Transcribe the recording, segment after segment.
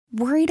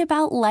Worried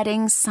about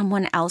letting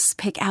someone else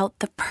pick out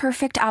the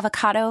perfect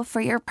avocado for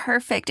your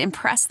perfect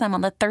impress them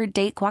on the third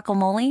date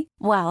guacamole?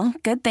 Well,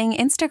 good thing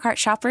Instacart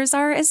shoppers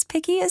are as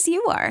picky as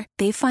you are.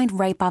 They find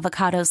ripe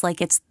avocados like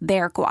it's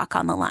their guac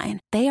on the line.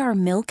 They are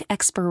milk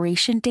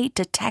expiration date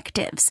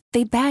detectives.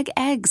 They bag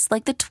eggs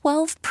like the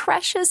 12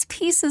 precious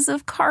pieces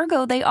of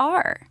cargo they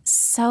are.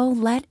 So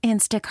let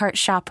Instacart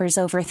shoppers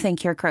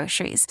overthink your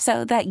groceries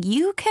so that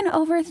you can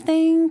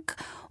overthink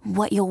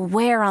what you'll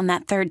wear on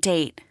that third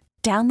date.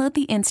 Download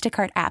the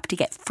Instacart app to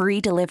get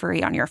free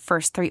delivery on your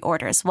first 3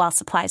 orders while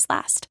supplies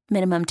last.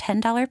 Minimum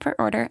 $10 per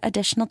order.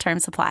 Additional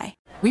terms apply.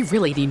 We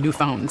really need new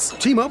phones.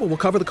 T-Mobile will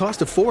cover the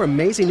cost of 4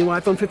 amazing new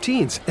iPhone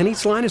 15s, and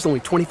each line is only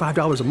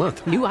 $25 a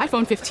month. New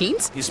iPhone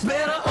 15s? It's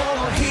better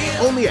over here.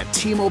 Only at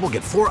T-Mobile,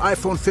 get 4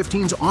 iPhone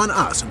 15s on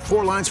us and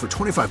 4 lines for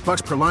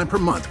 $25 per line per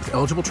month with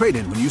eligible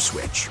trade-in when you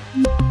switch.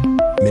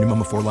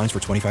 Minimum of 4 lines for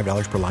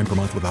 $25 per line per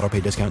month with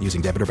autopay discount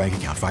using debit or bank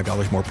account.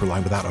 $5 more per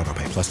line without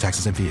autopay, plus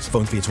taxes and fees.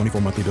 Phone fee at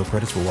 24 monthly bill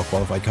credits for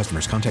well-qualified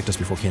customers. Contact us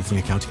before canceling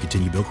account to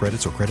continue bill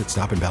credits or credit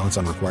stop and balance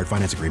on required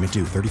finance agreement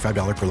due.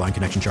 $35 per line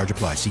connection charge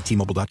applies. See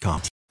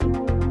T-Mobile.com.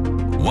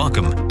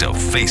 Welcome to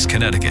Face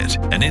Connecticut,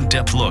 an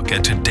in-depth look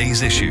at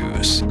today's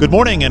issues. Good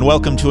morning and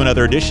welcome to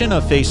another edition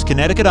of Face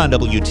Connecticut on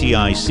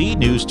WTIC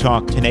News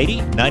Talk 1080,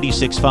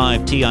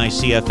 96.5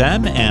 TIC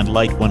FM, and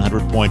Light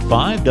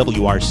 100.5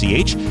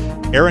 WRCH.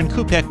 Aaron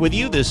Kupek with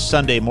you this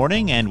Sunday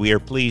morning, and we are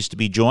pleased to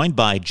be joined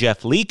by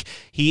Jeff Leake.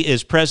 He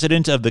is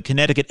president of the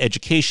Connecticut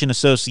Education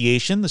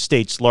Association, the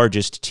state's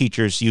largest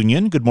teachers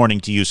union. Good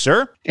morning to you,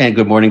 sir. And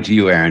good morning to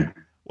you, Aaron.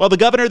 Well, the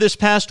governor this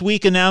past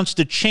week announced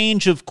a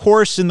change of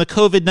course in the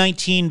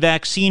COVID-19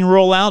 vaccine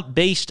rollout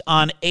based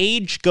on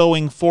age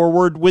going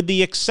forward, with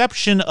the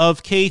exception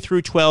of K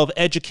through 12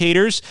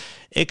 educators.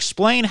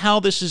 Explain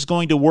how this is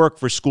going to work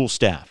for school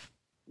staff.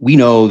 We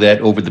know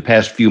that over the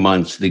past few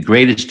months, the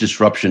greatest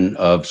disruption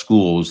of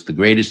schools, the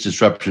greatest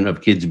disruption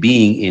of kids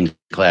being in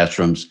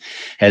classrooms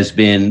has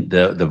been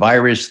the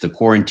virus, the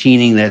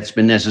quarantining that's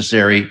been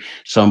necessary,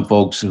 some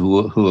folks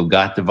who have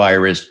got the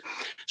virus.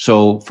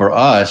 So for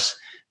us,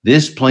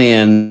 this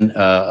plan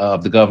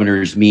of the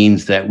governor's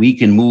means that we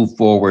can move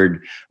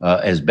forward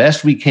as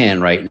best we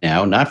can right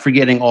now, not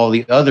forgetting all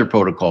the other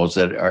protocols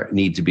that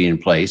need to be in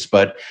place,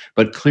 but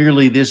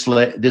clearly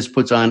this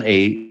puts on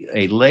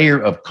a layer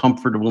of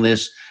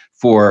comfortableness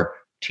for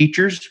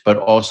teachers, but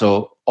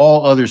also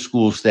all other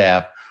school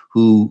staff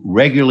who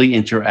regularly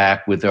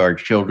interact with our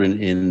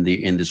children in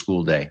the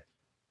school day.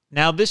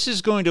 Now, this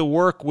is going to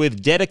work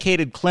with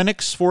dedicated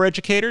clinics for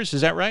educators,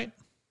 is that right?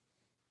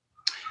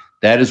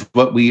 That is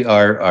what we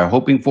are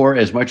hoping for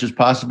as much as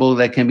possible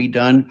that can be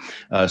done.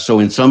 So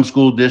in some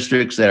school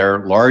districts that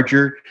are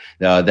larger,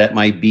 that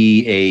might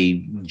be a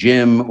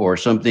gym or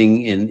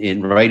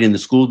something right in the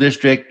school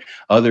district.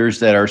 Others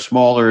that are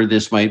smaller,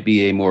 this might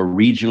be a more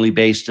regionally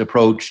based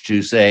approach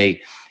to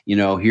say,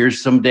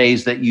 here's some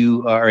days that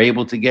you are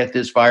able to get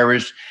this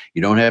virus.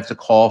 You don't have to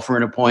call for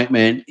an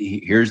appointment.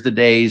 Here's the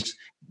days.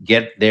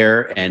 Get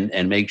there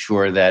and make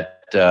sure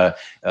that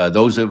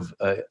those of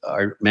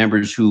our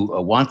members who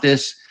want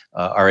this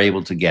are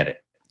able to get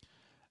it.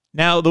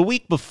 Now, the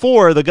week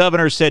before, the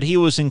governor said he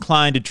was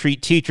inclined to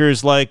treat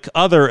teachers like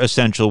other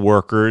essential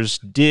workers.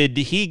 Did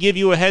he give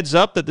you a heads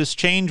up that this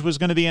change was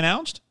going to be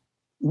announced?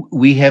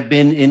 We have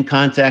been in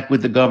contact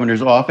with the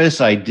governor's office.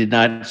 I did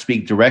not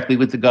speak directly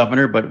with the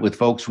governor, but with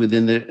folks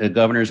within the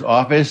governor's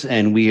office.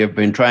 And we have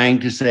been trying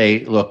to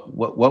say, look,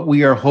 what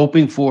we are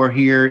hoping for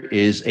here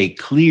is a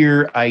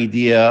clear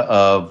idea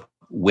of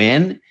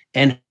when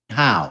and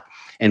how.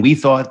 And we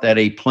thought that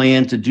a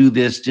plan to do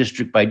this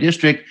district by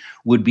district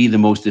would be the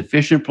most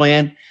efficient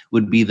plan,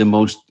 would be the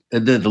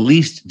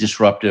least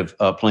disruptive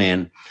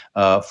plan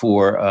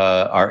for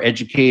our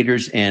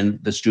educators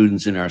and the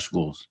students in our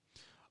schools.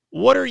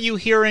 What are you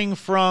hearing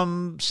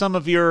from some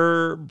of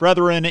your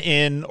brethren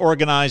in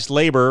organized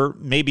labor,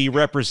 maybe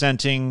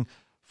representing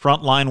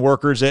frontline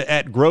workers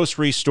at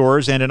grocery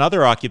stores and in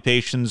other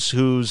occupations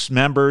whose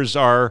members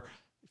are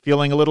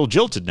feeling a little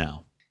jilted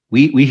now?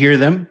 We hear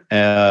them,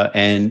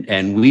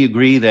 and we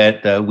agree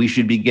that we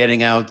should be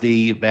getting out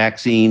the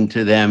vaccine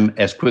to them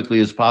as quickly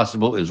as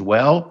possible as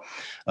well.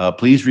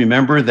 Please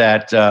remember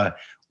that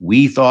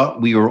we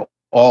thought we were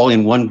all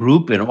in one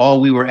group, and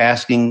all we were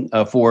asking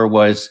for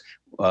was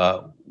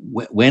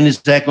when is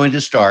that going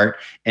to start,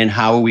 and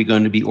how are we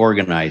going to be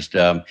organized?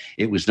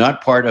 It was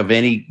not part of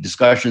any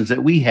discussions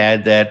that we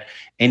had that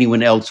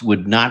anyone else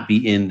would not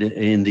be in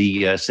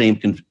the same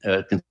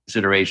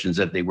considerations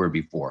that they were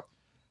before.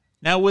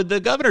 Now, with the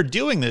governor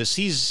doing this,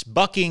 he's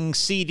bucking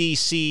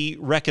CDC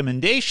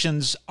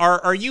recommendations.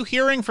 Are you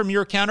hearing from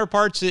your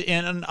counterparts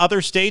in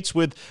other states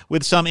with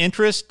some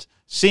interest,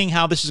 seeing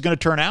how this is going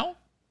to turn out?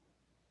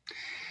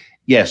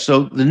 Yes,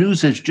 so the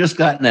news has just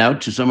gotten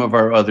out to some of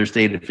our other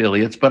state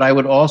affiliates, but I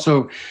would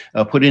also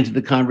put into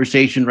the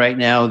conversation right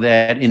now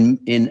that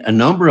in a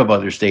number of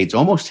other states,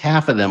 almost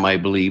half of them, I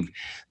believe,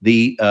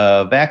 the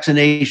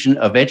vaccination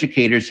of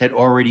educators had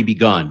already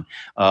begun,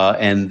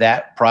 and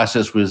that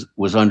process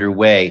was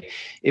underway.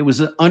 It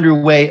was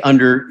underway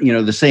under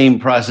the same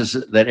process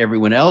that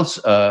everyone else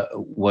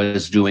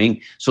was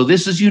doing. So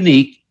this is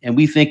unique, and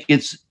we think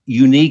it's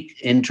unique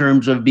in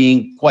terms of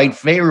being quite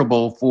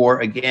favorable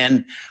for,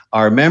 again,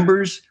 our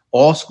members,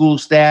 all school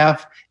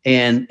staff,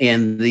 and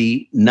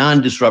the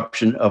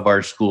non-disruption of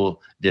our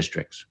school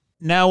districts.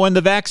 Now, when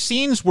the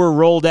vaccines were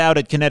rolled out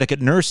at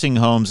Connecticut nursing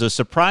homes, a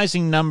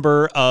surprising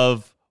number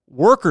of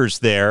workers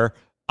there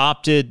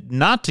opted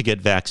not to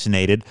get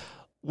vaccinated.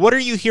 What are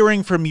you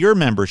hearing from your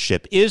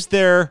membership? Is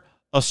there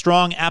a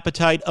strong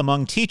appetite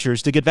among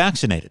teachers to get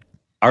vaccinated?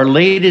 Our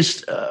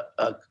latest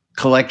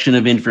collection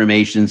of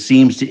information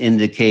seems to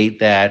indicate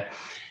that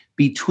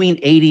between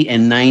 80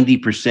 and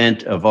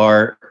 90% of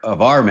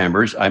our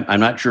members, I'm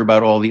not sure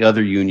about all the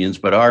other unions,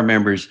 but our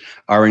members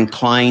are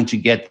inclined to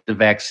get the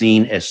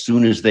vaccine as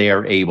soon as they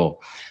are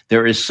able.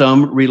 There is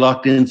some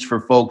reluctance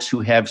for folks who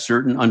have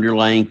certain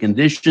underlying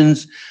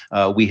conditions.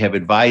 We have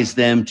advised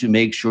them to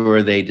make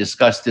sure they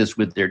discuss this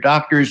with their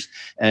doctors.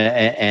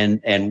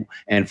 And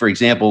for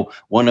example,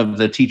 one of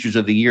the teachers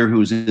of the year who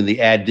was in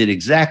the ad did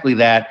exactly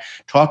that,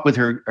 talked with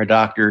her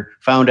doctor,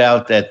 found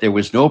out that there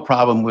was no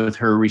problem with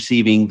her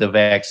receiving the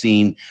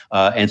vaccine.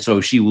 And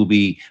so she will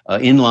be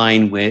in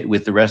line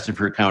with the rest of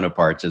her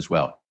counterparts as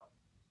well.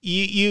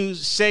 You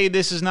say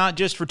this is not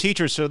just for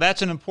teachers, so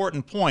that's an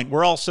important point.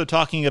 We're also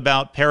talking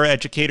about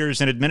paraeducators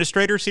and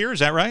administrators here, is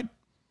that right?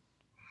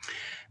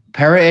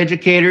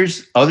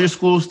 Paraeducators, other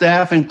school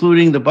staff,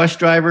 including the bus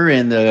driver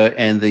and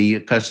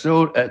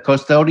the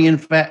custodian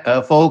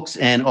folks,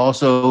 and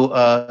also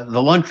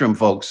the lunchroom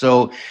folks.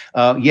 So,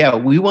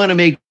 we want to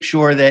make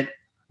sure that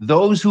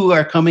those who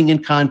are coming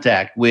in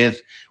contact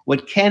with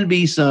what can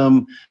be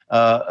some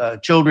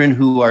children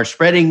who are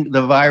spreading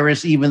the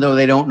virus, even though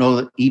they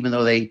don't even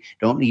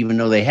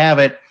know they have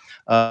it,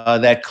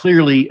 that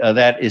clearly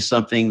that is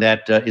something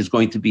that is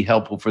going to be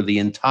helpful for the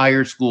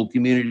entire school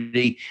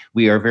community.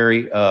 We are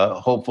very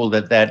hopeful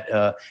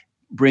that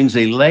brings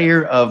a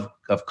layer of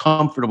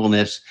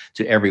comfortableness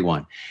to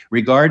everyone.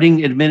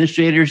 Regarding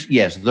administrators,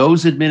 yes,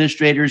 those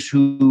administrators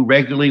who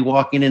regularly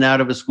walk in and out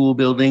of a school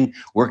building,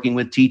 working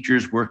with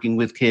teachers, working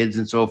with kids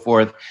and so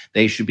forth,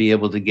 they should be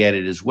able to get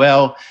it as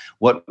well.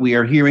 What we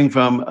are hearing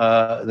from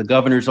the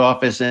governor's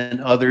office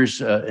and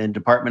others and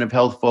Department of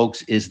Health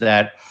folks is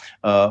that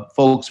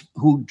folks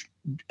who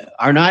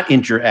are not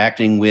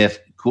interacting with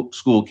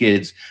school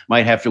kids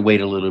might have to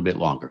wait a little bit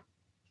longer.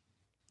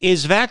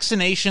 Is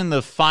vaccination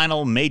the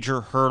final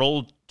major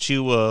hurdle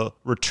to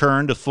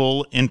return to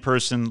full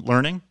in-person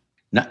learning?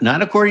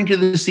 Not according to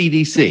the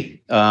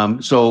CDC.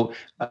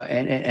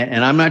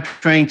 And I'm not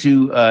trying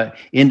to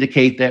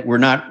indicate that we're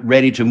not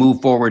ready to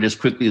move forward as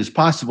quickly as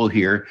possible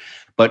here,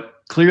 but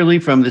clearly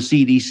from the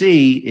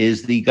CDC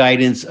is the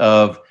guidance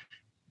of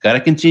got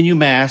to continue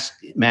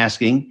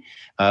masking.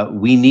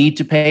 We need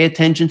to pay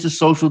attention to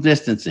social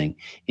distancing.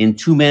 In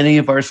too many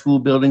of our school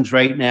buildings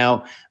right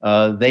now,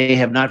 they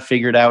have not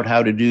figured out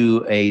how to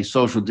do a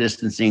social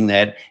distancing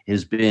that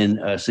has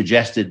been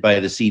suggested by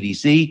the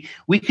CDC.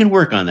 We can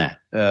work on that.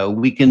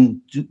 We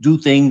can do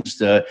things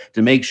to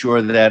make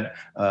sure that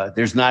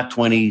there's not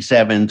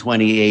 27,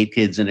 28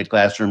 kids in a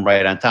classroom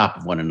right on top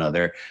of one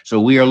another. So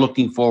we are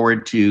looking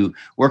forward to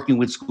working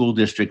with school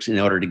districts in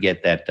order to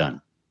get that done.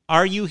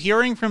 Are you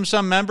hearing from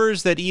some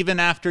members that even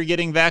after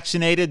getting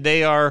vaccinated,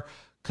 they are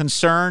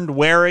concerned,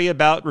 wary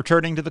about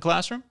returning to the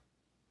classroom?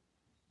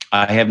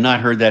 I have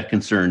not heard that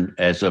concern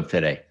as of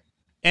today.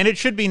 And it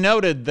should be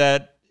noted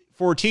that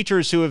for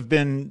teachers who have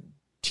been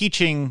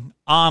teaching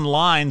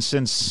online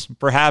since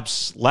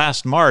perhaps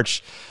last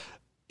March,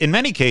 in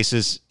many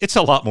cases, it's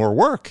a lot more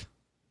work.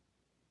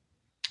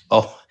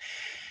 Oh,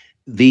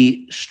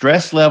 the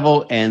stress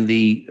level and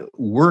the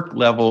work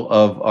level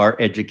of our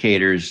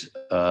educators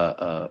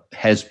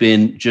has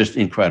been just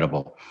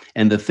incredible.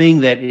 And the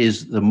thing that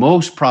is the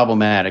most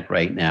problematic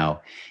right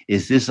now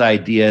is this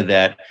idea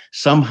that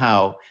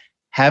somehow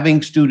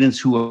having students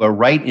who are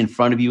right in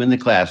front of you in the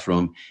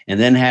classroom and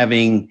then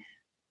having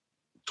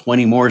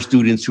 20 more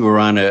students who are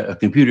on a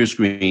computer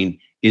screen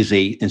is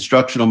a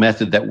instructional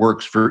method that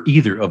works for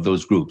either of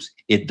those groups.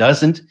 It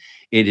doesn't.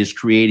 It is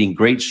creating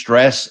great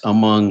stress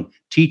among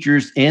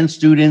teachers and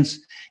students,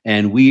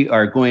 and we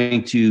are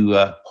going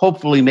to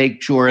hopefully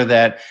make sure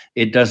that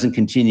it doesn't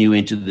continue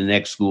into the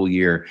next school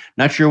year.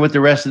 Not sure what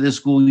the rest of this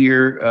school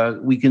year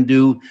we can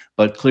do,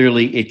 but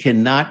clearly it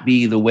cannot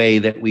be the way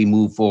that we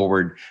move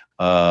forward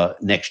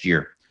next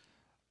year.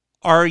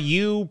 Are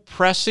you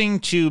pressing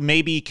to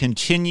maybe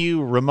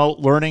continue remote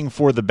learning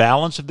for the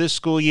balance of this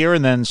school year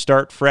and then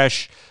start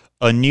fresh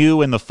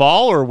anew in the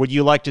fall, or would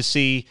you like to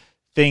see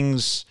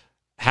things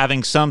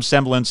having some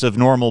semblance of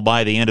normal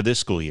by the end of this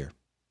school year?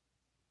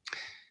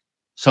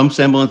 some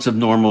semblance of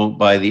normal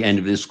by the end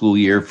of this school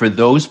year for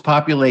those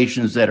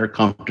populations that are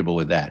comfortable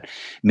with that.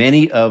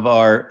 Many of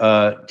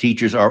our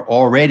teachers are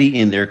already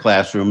in their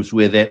classrooms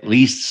with at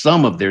least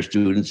some of their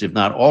students, if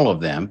not all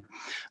of them.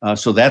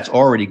 So that's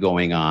already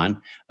going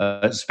on,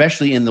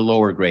 especially in the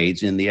lower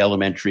grades, in the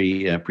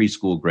elementary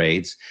preschool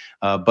grades.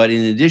 But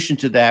in addition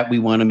to that, we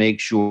want to make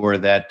sure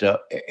that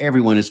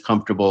everyone is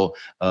comfortable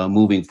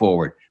moving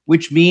forward,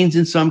 which means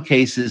in some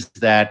cases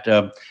that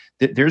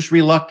there's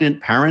reluctant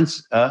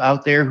parents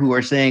out there who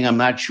are saying, I'm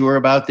not sure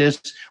about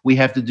this. We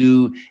have to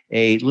do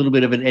a little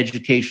bit of an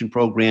education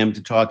program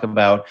to talk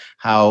about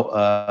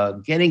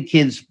how getting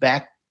kids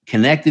back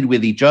connected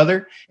with each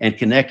other and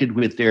connected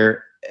with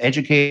their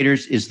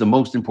educators is the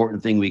most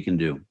important thing we can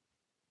do.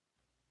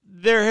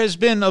 There has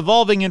been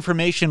evolving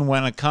information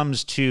when it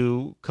comes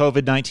to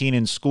COVID-19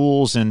 in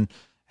schools and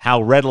how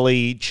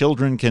readily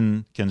children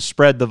can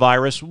spread the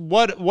virus.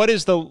 What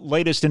is the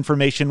latest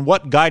information?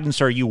 What guidance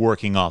are you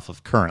working off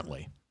of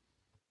currently?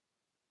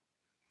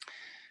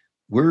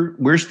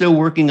 We're still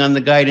working on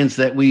the guidance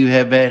that we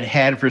have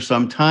had for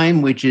some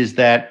time, which is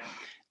that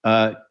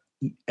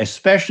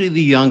especially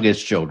the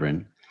youngest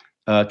children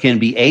can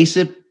be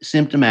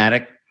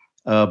asymptomatic,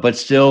 but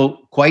still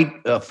quite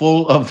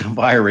full of the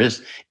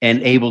virus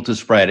and able to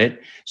spread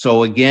it.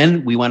 So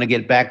again, we want to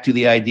get back to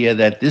the idea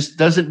that this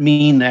doesn't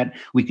mean that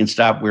we can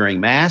stop wearing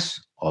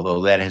masks, although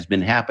that has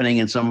been happening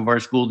in some of our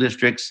school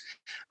districts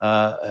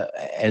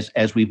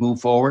as we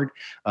move forward,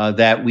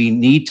 that we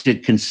need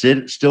to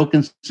still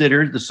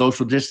consider the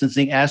social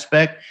distancing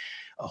aspect.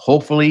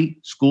 Hopefully,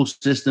 school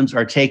systems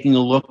are taking a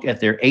look at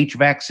their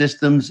HVAC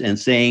systems and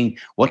saying,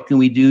 what can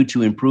we do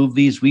to improve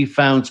these? We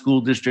found school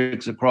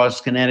districts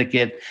across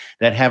Connecticut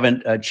that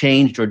haven't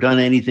changed or done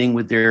anything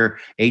with their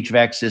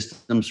HVAC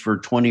systems for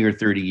 20 or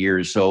 30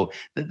 years. So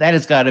that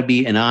has got to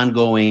be an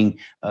ongoing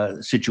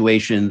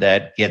situation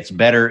that gets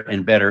better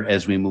and better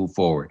as we move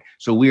forward.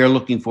 So we are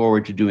looking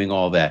forward to doing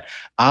all that.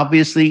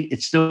 Obviously,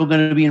 it's still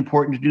going to be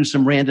important to do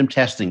some random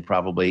testing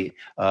probably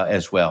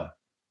as well.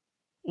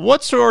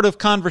 What sort of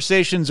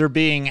conversations are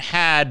being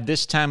had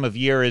this time of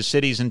year as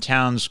cities and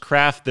towns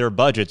craft their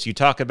budgets? You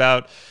talk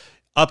about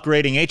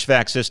upgrading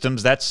HVAC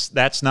systems.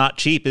 That's not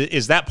cheap.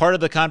 Is that part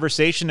of the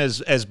conversation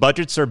as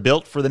budgets are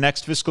built for the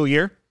next fiscal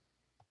year?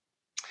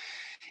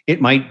 It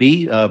might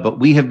be, but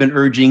we have been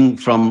urging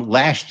from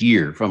last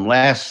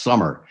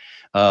summer,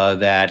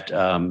 that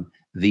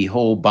the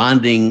whole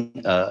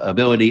bonding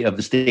ability of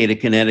the state of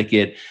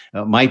Connecticut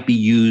might be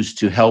used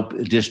to help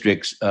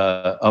districts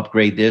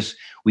upgrade this.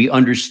 We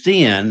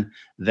understand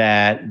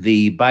that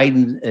the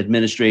Biden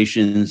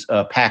administration's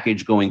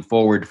package going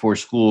forward for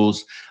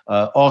schools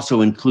also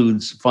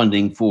includes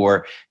funding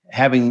for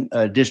having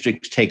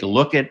districts take a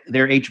look at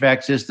their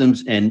HVAC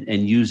systems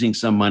and using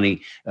some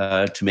money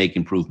to make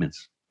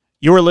improvements.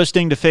 You are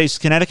listening to Face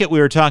Connecticut. We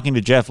are talking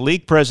to Jeff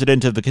Leek,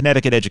 president of the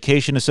Connecticut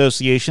Education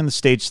Association, the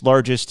state's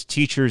largest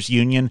teachers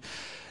union.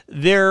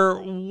 There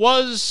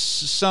was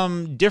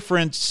some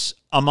difference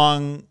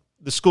among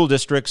the school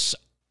districts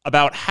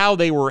about how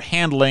they were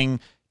handling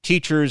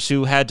teachers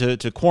who had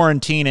to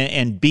quarantine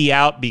and be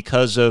out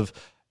because of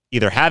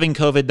either having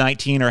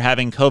COVID-19 or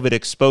having COVID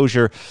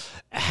exposure.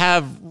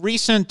 Have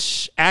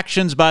recent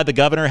actions by the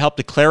governor helped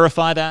to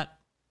clarify that?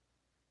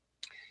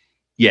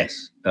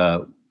 Yes.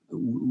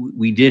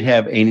 We did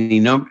have a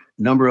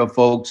number of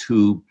folks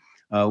who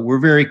were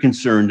very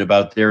concerned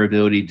about their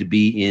ability to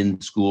be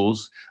in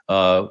schools,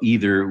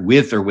 either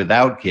with or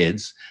without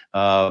kids,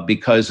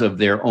 because of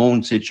their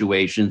own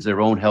situations,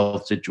 their own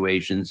health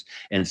situations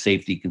and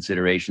safety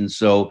considerations.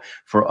 So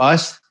for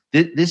us,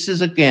 this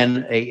is,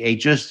 again,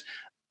 just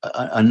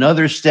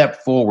another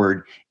step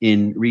forward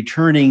in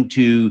returning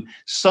to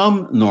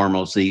some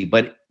normalcy.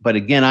 But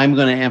again, I'm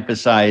going to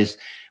emphasize,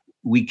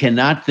 we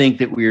cannot think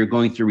that we are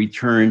going to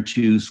return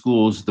to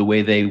schools the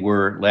way they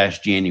were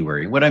last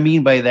January. What I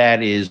mean by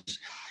that is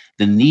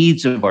the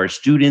needs of our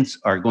students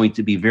are going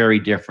to be very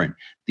different.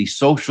 The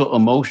social,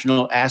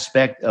 emotional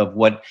aspect of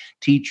what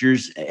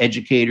teachers,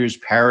 educators,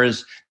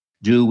 paras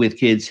do with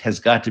kids has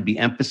got to be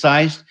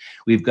emphasized.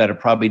 We've got to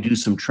probably do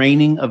some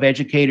training of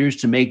educators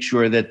to make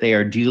sure that they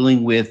are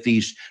dealing with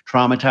these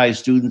traumatized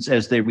students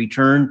as they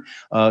return.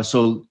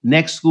 So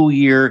next school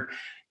year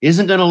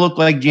isn't going to look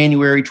like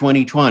January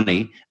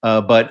 2020,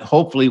 but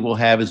hopefully we'll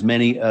have as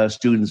many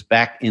students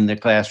back in the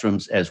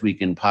classrooms as we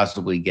can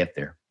possibly get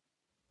there.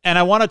 And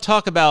I want to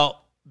talk about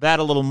that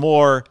a little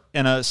more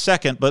in a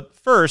second. But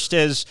first,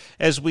 as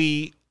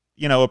we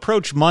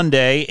approach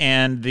Monday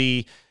and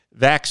the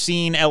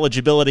vaccine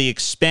eligibility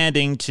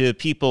expanding to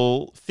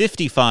people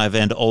 55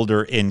 and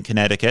older in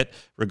Connecticut,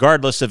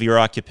 regardless of your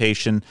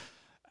occupation,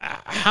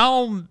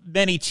 how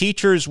many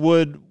teachers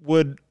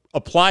would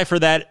apply for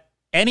that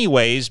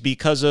anyways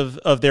because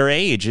of their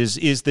age?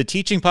 Is the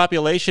teaching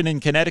population in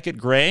Connecticut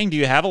graying? Do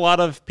you have a lot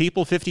of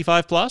people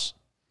 55 plus?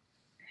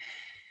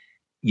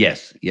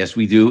 Yes,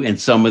 we do. And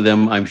some of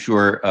them, I'm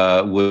sure,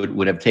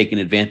 would have taken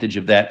advantage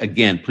of that.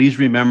 Again, please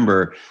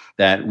remember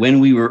that when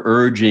we were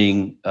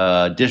urging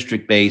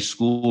district-based,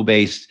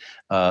 school-based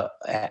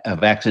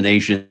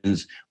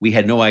vaccinations. We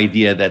had no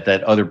idea that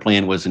that other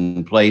plan was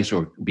in place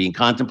or being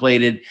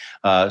contemplated.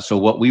 So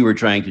what we were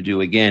trying to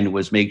do, again,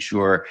 was make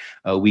sure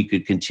we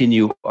could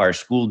continue our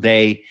school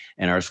day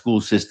and our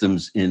school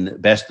systems in the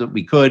best that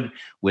we could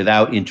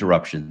without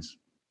interruptions.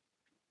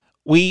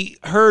 We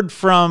heard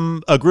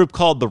from a group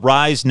called the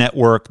RISE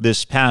Network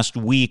this past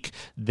week.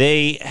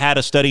 They had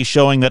a study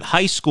showing that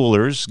high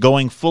schoolers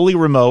going fully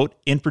remote,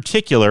 in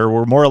particular,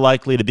 were more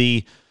likely to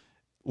be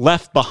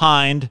left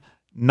behind,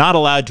 not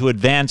allowed to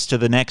advance to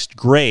the next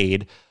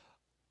grade.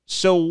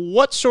 So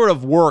what sort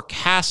of work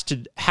has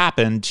to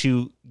happen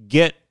to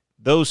get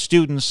those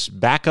students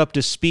back up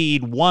to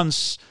speed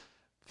once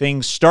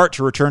things start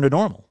to return to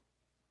normal?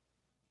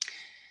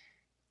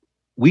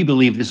 We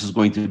believe this is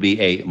going to be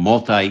a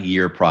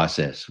multi-year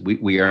process.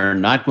 We are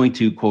not going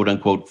to, quote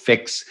unquote,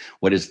 fix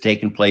what has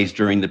taken place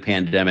during the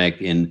pandemic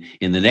in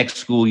the next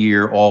school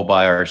year all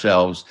by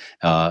ourselves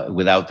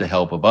without the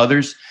help of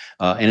others.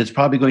 And it's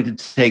probably going to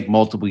take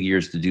multiple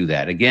years to do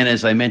that. Again,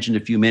 as I mentioned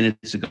a few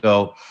minutes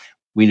ago,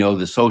 we know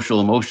the social,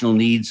 emotional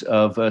needs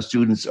of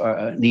students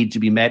need to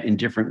be met in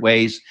different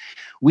ways.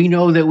 We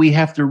know that we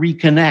have to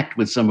reconnect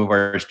with some of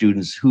our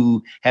students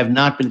who have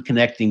not been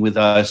connecting with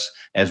us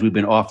as we've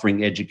been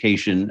offering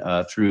education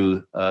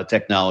through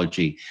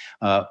technology.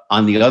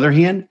 On the other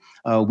hand,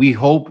 we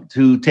hope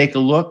to take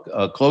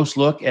a close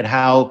look at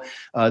how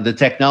the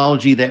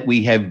technology that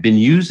we have been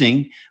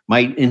using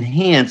might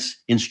enhance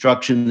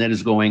instruction that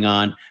is going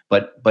on,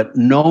 but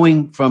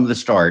knowing from the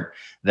start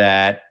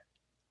that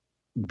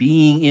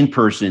being in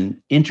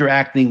person,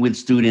 interacting with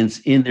students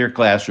in their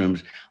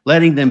classrooms,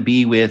 letting them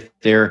be with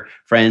their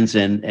friends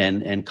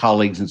and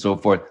colleagues and so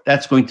forth,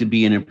 that's going to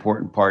be an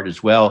important part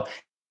as well.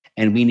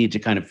 And we need to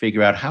kind of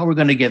figure out how we're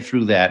going to get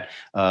through that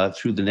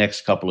through the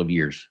next couple of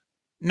years.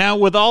 Now,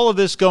 with all of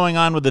this going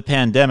on with the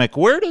pandemic,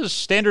 where does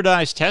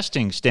standardized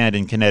testing stand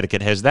in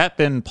Connecticut? Has that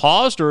been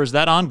paused or is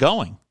that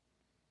ongoing?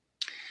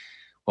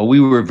 Well,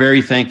 we were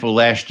very thankful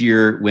last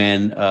year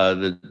when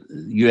the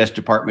U.S.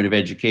 Department of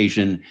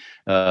Education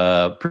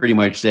pretty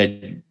much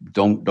said,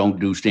 don't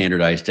do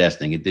standardized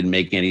testing. It didn't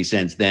make any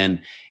sense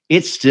then.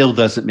 It still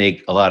doesn't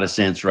make a lot of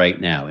sense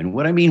right now. And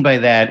what I mean by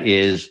that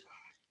is,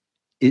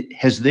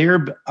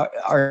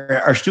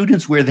 are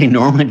students where they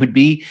normally would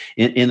be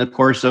in the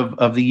course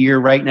of the year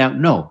right now?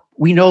 No,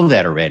 we know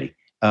that already.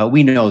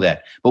 We know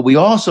that. But we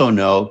also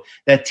know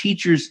that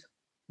teachers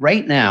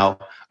right now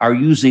are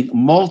using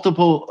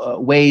multiple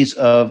ways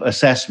of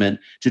assessment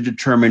to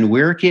determine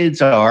where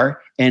kids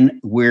are and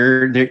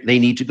where they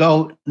need to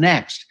go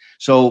next.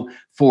 So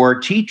for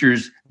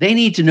teachers, they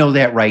need to know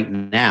that right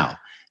now.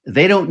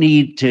 They don't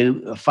need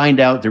to find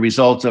out the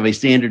results of a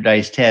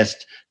standardized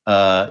test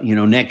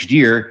next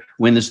year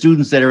when the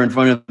students that are in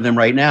front of them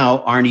right now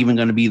aren't even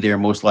going to be there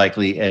most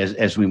likely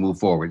as we move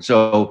forward.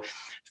 So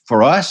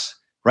for us,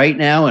 right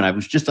now, and I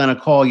was just on a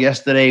call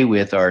yesterday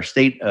with our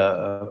state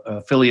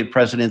affiliate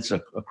presidents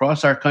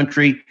across our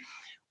country,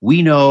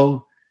 we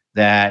know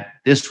that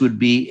this would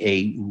be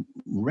a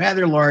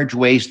rather large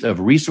waste of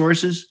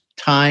resources,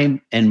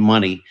 time, and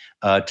money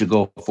to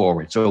go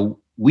forward. So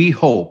we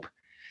hope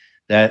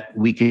that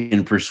we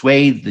can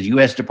persuade the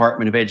U.S.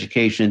 Department of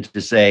Education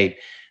to say,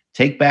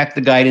 take back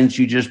the guidance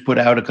you just put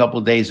out a couple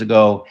of days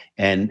ago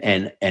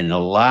and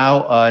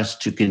allow us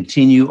to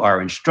continue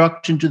our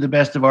instruction to the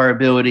best of our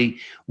ability.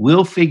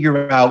 We'll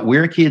figure out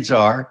where kids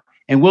are,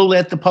 and we'll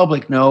let the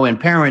public know and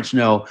parents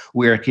know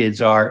where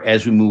kids are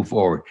as we move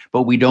forward.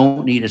 But we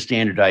don't need a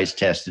standardized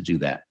test to do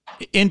that.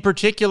 In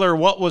particular,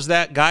 what was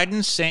that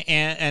guidance,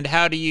 and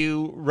how do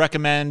you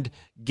recommend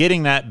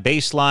getting that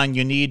baseline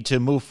you need to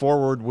move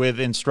forward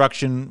with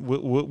instruction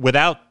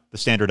without the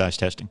standardized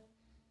testing?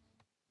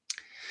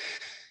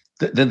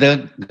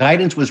 The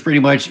guidance was pretty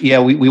much,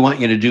 we want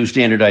you to do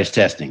standardized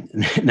testing.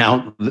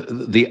 Now,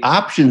 the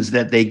options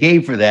that they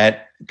gave for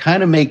that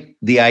kind of make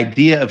the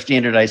idea of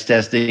standardized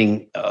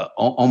testing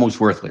almost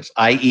worthless,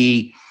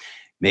 i.e.,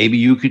 maybe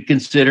you could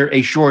consider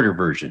a shorter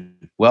version.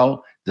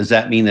 Well, does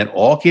that mean that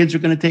all kids are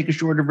going to take a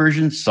shorter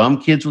version?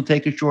 Some kids will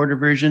take a shorter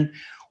version.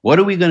 What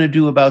are we going to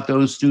do about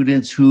those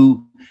students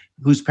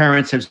whose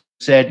parents have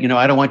said,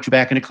 I don't want you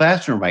back in a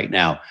classroom right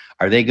now?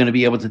 Are they going to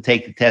be able to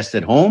take the test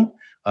at home?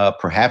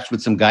 Perhaps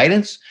with some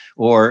guidance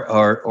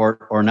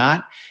or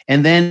not.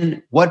 And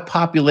then what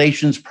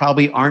populations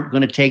probably aren't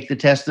going to take the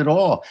test at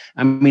all?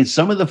 I mean,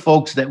 some of the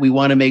folks that we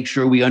want to make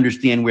sure we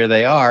understand where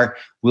they are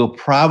will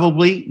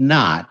probably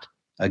not.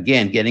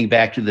 Again, getting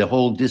back to the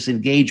whole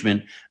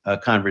disengagement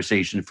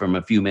conversation from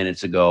a few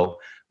minutes ago,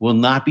 will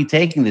not be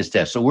taking this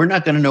test. So we're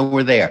not going to know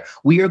where they are.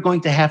 We are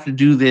going to have to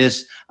do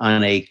this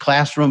on a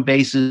classroom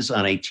basis,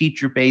 on a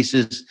teacher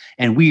basis,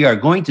 and we are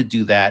going to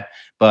do that.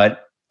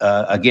 But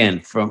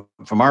again, from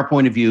our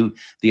point of view,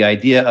 the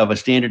idea of a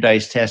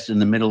standardized test in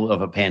the middle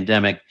of a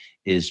pandemic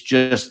is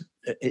just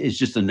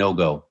a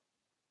no-go.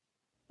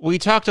 We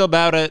talked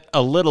about it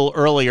a little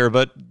earlier,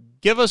 but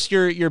give us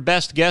your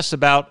best guess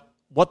about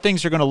what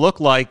things are going to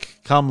look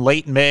like come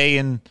late May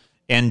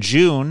and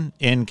June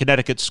in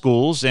Connecticut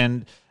schools,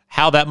 and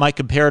how that might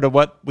compare to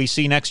what we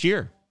see next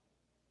year.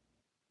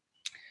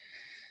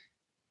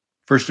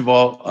 First of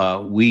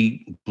all,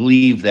 we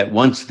believe that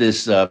once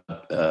this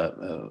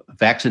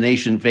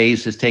vaccination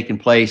phase has taken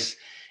place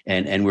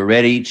and we're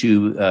ready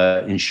to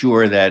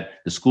ensure that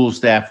the school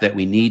staff that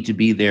we need to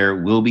be there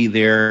will be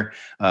there,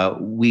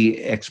 we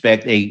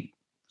expect a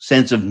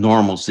sense of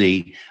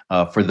normalcy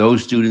for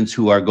those students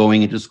who are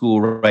going into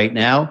school right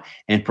now,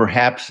 and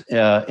perhaps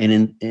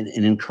an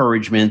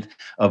encouragement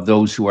of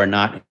those who are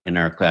not in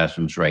our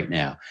classrooms right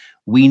now.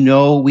 We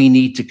know we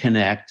need to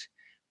connect.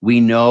 We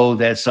know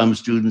that some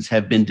students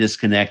have been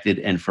disconnected,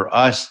 and for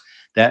us,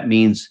 that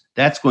means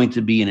that's going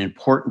to be an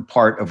important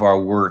part of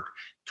our work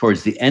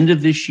towards the end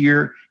of this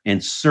year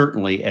and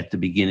certainly at the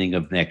beginning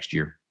of next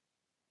year.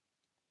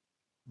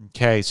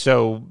 Okay,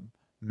 so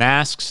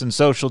masks and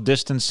social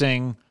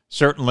distancing,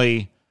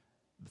 certainly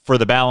for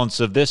the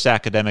balance of this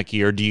academic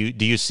year. Do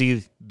you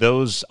see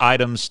those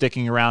items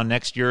sticking around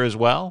next year as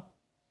well?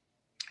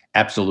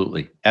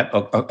 Absolutely.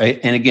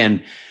 And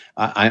again,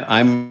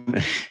 I'm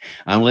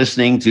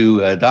listening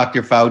to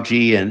Dr.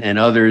 Fauci and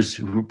others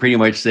who are pretty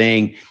much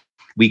saying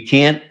we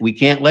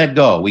can't let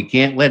go. We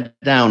can't let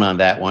down on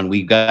that one.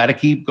 We've got to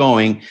keep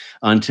going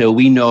until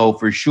we know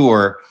for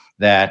sure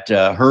that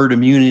herd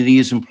immunity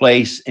is in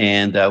place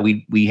and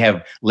we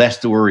have less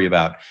to worry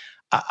about.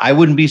 I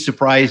wouldn't be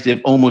surprised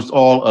if almost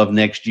all of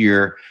next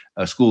year,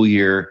 school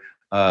year,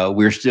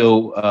 we're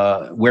still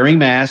wearing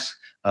masks,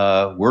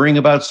 worrying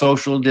about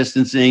social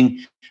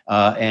distancing,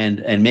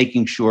 and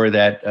making sure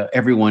that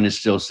everyone is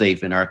still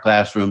safe in our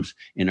classrooms,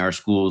 in our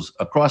schools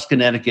across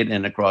Connecticut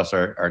and across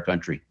our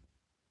country.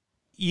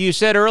 You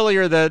said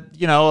earlier that,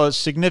 a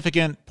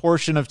significant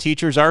portion of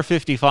teachers are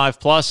 55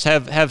 plus.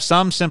 Have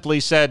some simply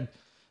said,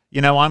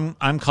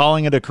 I'm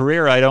calling it a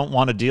career. I don't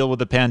want to deal with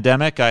the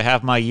pandemic. I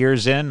have my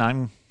years in.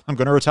 I'm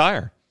going to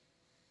retire.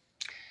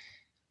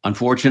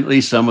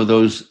 Unfortunately, some of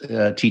those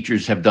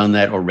teachers have done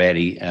that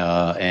already,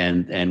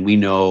 and we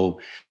know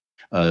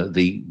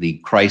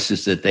the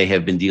crisis that they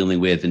have been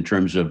dealing with in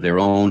terms of their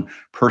own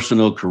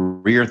personal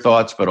career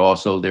thoughts, but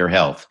also their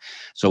health.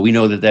 So we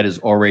know that has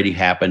already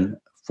happened.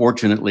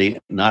 Fortunately,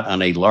 not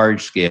on a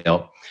large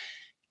scale.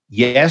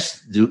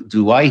 Yes,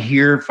 do I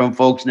hear from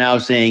folks now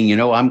saying,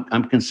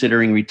 I'm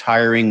considering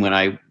retiring when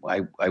I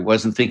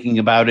wasn't thinking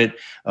about it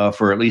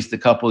for at least a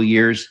couple of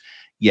years?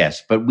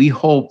 Yes, but we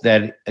hope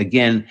that,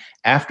 again,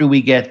 after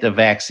we get the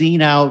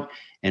vaccine out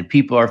and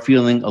people are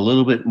feeling a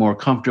little bit more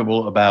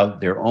comfortable about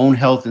their own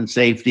health and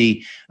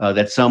safety,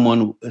 that some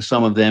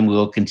of them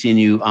will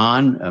continue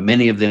on,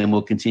 many of them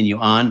will continue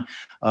on,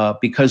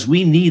 because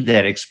we need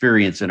that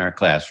experience in our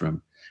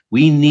classroom.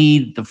 We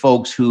need the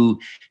folks who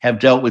have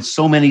dealt with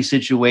so many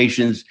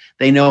situations.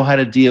 They know how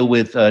to deal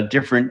with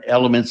different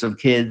elements of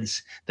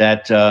kids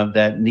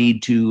that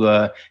need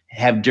to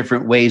have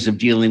different ways of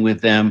dealing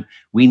with them.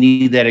 We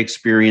need that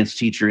experienced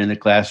teacher in the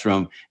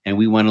classroom, and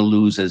we want to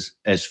lose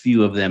as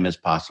few of them as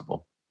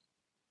possible.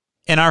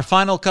 In our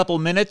final couple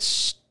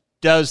minutes,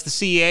 does the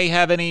CEA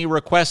have any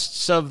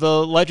requests of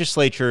the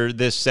legislature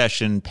this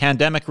session,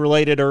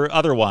 pandemic-related or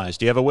otherwise?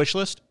 Do you have a wish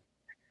list?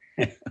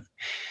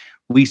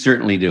 We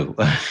certainly do.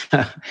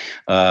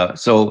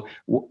 So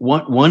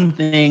one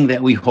thing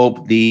that we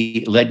hope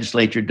the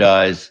legislature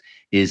does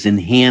is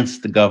enhance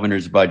the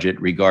governor's budget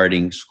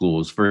regarding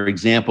schools. For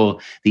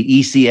example, the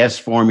ECS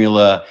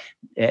formula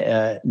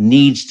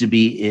needs to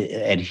be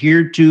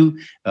adhered to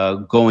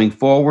going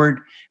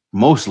forward.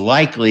 Most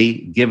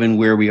likely, given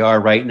where we are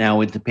right now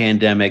with the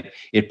pandemic,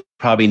 it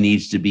probably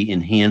needs to be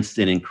enhanced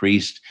and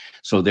increased.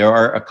 So there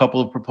are a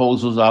couple of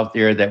proposals out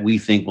there that we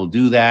think will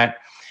do that.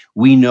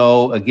 We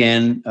know,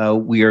 again,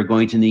 we are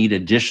going to need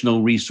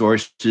additional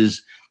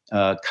resources,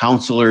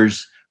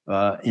 counselors.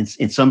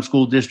 In some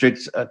school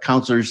districts,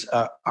 counselors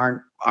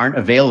aren't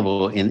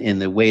available in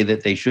the way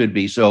that they should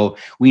be. So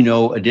we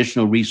know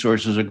additional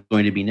resources are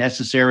going to be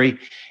necessary.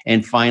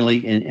 And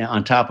finally,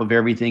 on top of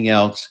everything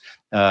else,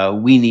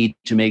 we need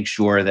to make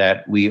sure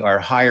that we are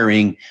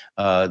hiring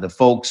the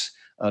folks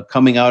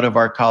coming out of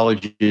our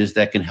colleges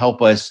that can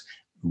help us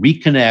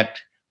reconnect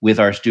with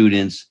our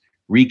students,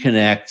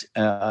 reconnect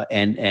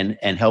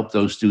and help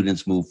those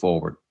students move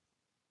forward.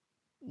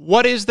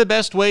 What is the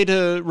best way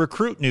to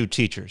recruit new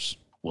teachers?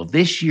 Well,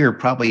 this year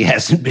probably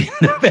hasn't been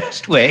the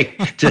best way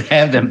to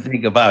have them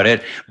think about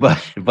it,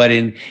 but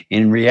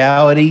in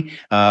reality,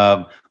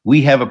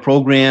 we have a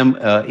program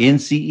in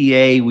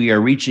CEA. We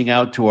are reaching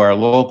out to our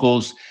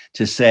locals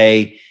to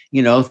say,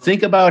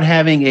 think about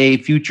having a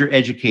future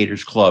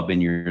educators club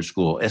in your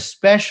school,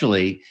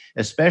 especially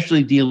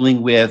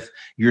dealing with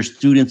your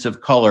students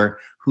of color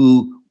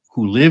who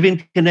live in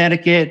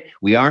Connecticut.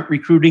 We aren't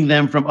recruiting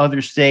them from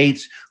other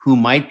states, who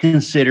might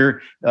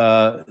consider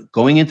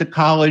going into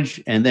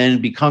college and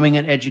then becoming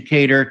an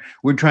educator.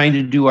 We're trying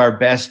to do our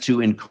best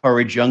to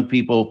encourage young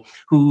people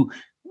who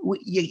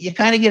you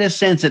kind of get a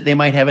sense that they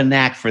might have a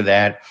knack for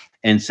that.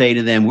 and say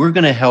to them, we're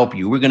going to help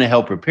you. We're going to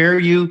help prepare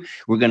you.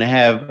 We're going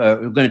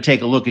to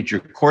take a look at your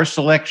course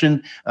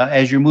selection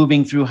as you're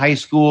moving through high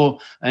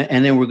school.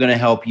 And then we're going to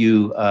help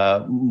you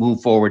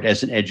move forward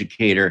as an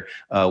educator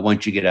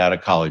once you get out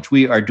of college.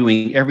 We are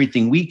doing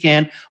everything we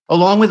can,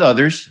 along with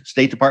others.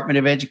 State Department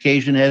of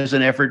Education has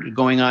an effort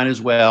going on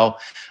as well.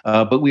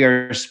 But we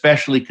are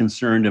especially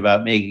concerned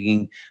about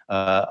making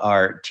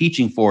our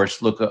teaching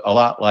force look a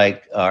lot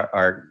like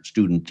our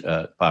student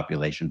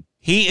population.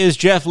 He is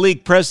Jeff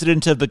Leake,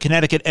 president of the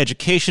Connecticut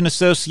Education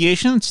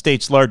Association,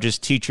 state's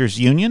largest teachers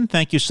union.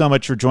 Thank you so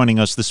much for joining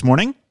us this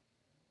morning.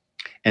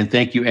 And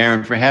thank you,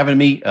 Aaron, for having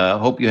me.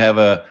 Hope you have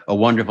a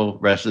wonderful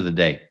rest of the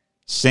day.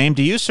 Same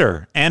to you,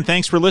 sir. And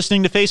thanks for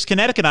listening to Face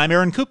Connecticut. I'm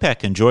Aaron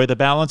Kupek. Enjoy the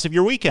balance of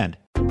your weekend.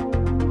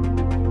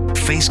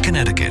 Face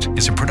Connecticut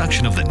is a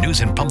production of the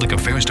News and Public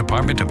Affairs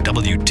Department of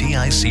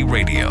WTIC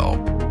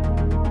Radio.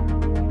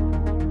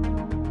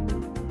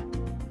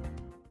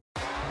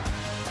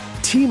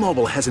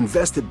 T-Mobile has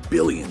invested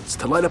billions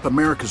to light up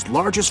America's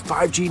largest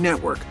 5G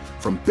network,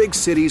 from big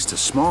cities to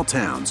small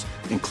towns,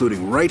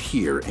 including right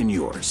here in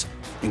yours.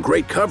 And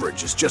great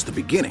coverage is just the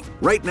beginning.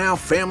 Right now,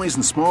 families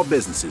and small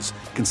businesses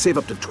can save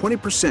up to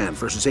 20%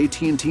 versus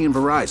AT&T and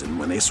Verizon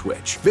when they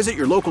switch. Visit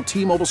your local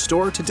T-Mobile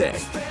store today.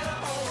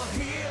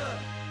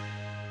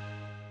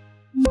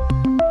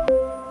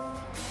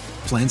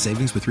 Plan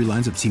savings with 3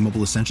 lines of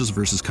T-Mobile Essentials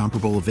versus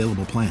comparable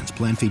available plans.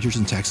 Plan features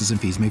and taxes and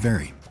fees may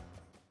vary.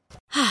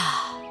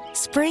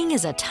 Spring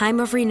is a time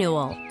of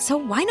renewal, so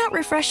why not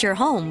refresh your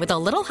home with a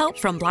little help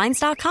from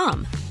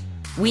Blinds.com?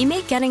 We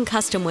make getting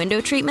custom window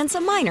treatments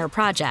a minor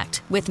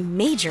project with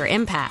major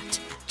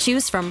impact.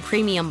 Choose from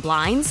premium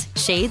blinds,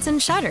 shades,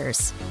 and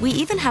shutters. We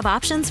even have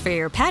options for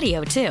your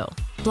patio, too.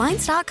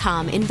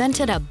 Blinds.com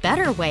invented a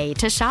better way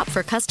to shop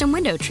for custom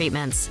window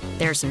treatments.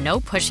 There's no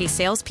pushy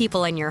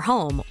salespeople in your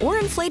home or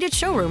inflated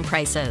showroom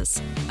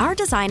prices. Our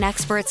design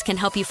experts can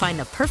help you find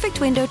the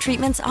perfect window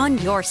treatments on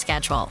your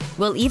schedule.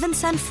 We'll even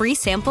send free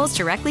samples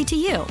directly to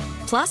you.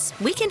 Plus,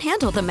 we can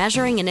handle the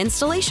measuring and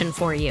installation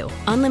for you.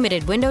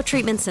 Unlimited window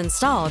treatments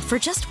installed for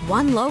just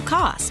one low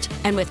cost.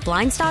 And with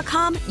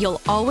Blinds.com,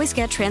 you'll always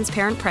get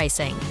transparent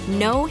pricing.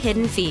 No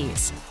hidden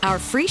fees. Our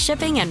free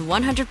shipping and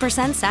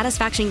 100%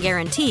 satisfaction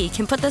guarantee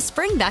can put the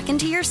spring back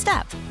into your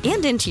step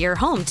and into your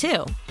home,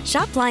 too.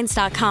 Shop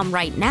Blinds.com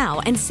right now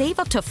and save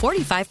up to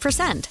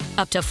 45%.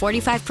 Up to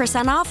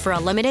 45% off for a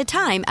limited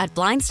time at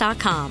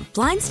Blinds.com.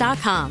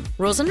 Blinds.com.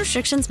 Rules and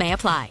restrictions may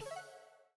apply.